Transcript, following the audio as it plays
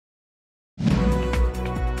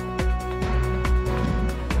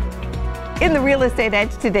In the Real Estate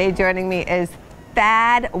Edge today, joining me is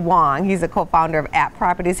Thad Wong. He's a co-founder of App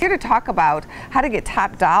Properties, here to talk about how to get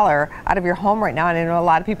top dollar out of your home right now. And I know a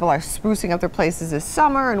lot of people are sprucing up their places this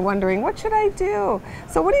summer and wondering, what should I do?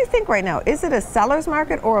 So what do you think right now? Is it a seller's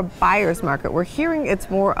market or a buyer's market? We're hearing it's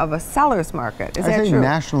more of a seller's market. Is that true? I think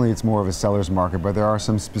nationally it's more of a seller's market, but there are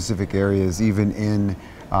some specific areas, even in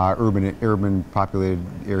urban populated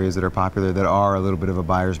areas that are popular, that are a little bit of a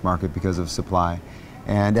buyer's market because of supply.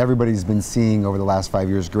 And everybody's been seeing over the last 5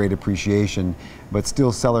 years great appreciation, but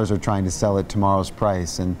still sellers are trying to sell at tomorrow's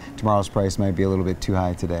price, and tomorrow's price might be a little bit too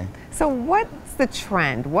high today. So what's the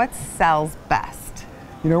trend? What sells best?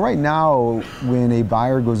 You know, right now, when a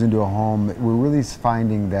buyer goes into a home, we're really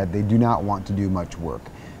finding that they do not want to do much work.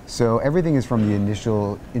 So everything is from the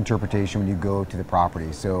initial interpretation when you go to the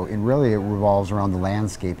property. So it revolves around the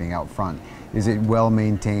landscaping out front. Is it well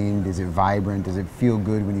maintained? Is it vibrant? Does it feel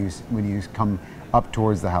good when you come up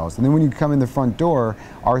towards the house? And then when you come in the front door,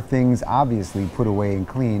 are things obviously put away and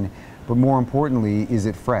clean, but more importantly, is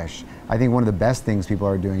it fresh? I think one of the best things people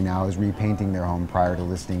are doing now is repainting their home prior to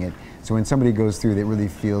listing it. So when somebody goes through, it really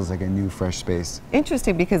feels like a new, fresh space.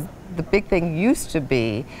 Interesting, because the big thing used to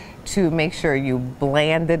be to make sure you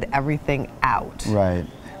blanded everything out. Right.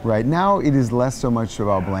 Right. Now it is less so much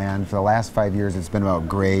about bland. For the last 5 years it's been about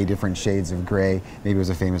gray, different shades of gray. Maybe it was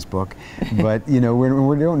a famous book. But you know,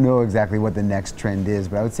 we don't know exactly what the next trend is,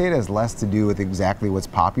 but I would say it has less to do with exactly what's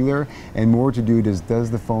popular and more to do does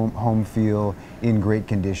the home feel in great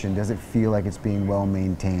condition? Does it feel like it's being well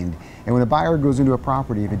maintained? And when a buyer goes into a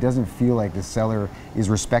property, if it doesn't feel like the seller is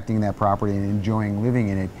respecting that property and enjoying living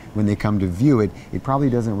in it when they come to view it, it probably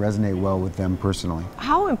doesn't resonate well with them personally.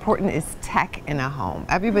 How important is tech in a home?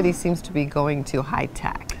 Everybody seems to be going to high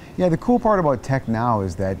tech. Yeah, the cool part about tech now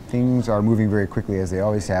is that things are moving very quickly, as they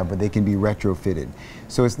always have, but they can be retrofitted.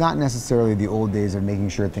 So it's not necessarily the old days of making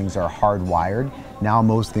sure things are hardwired. Now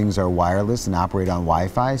most things are wireless and operate on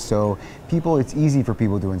Wi-Fi, so it's easy for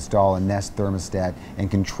people to install a Nest thermostat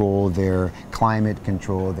and control their climate,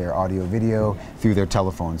 control their audio video through their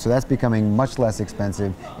telephone. So that's becoming much less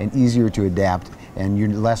expensive and easier to adapt, and you're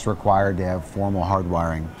less required to have formal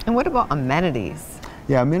hardwiring. And what about amenities?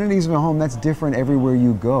 Yeah, amenities in a home, that's different everywhere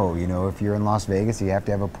you go. You know, if you're in Las Vegas, you have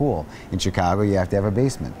to have a pool. In Chicago, you have to have a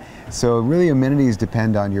basement. So really amenities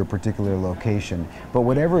depend on your particular location. But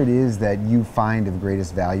whatever it is that you find of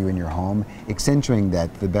greatest value in your home, accentuating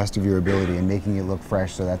that to the best of your ability and making it look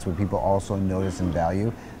fresh so that's what people also notice and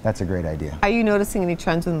value, that's a great idea. Are you noticing any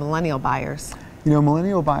trends with millennial buyers? You know,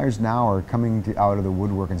 millennial buyers now are coming out of the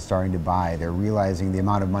woodwork and starting to buy. They're realizing the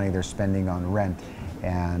amount of money they're spending on rent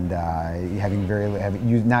and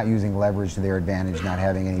not using leverage to their advantage, not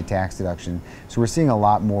having any tax deduction. So we're seeing a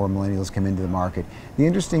lot more millennials come into the market. The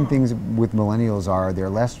interesting things with millennials are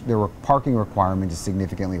their parking requirement is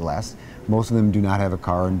significantly less. Most of them do not have a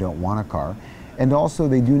car and don't want a car. And also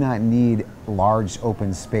they do not need large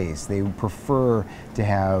open space. They prefer to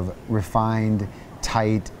have refined,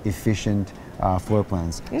 tight, efficient floor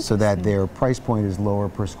plans so that their price point is lower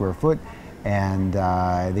per square foot, and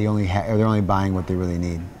they're only buying what they really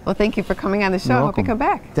need. Well, thank you for coming on the show. I hope you come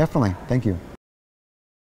back. Definitely. Thank you.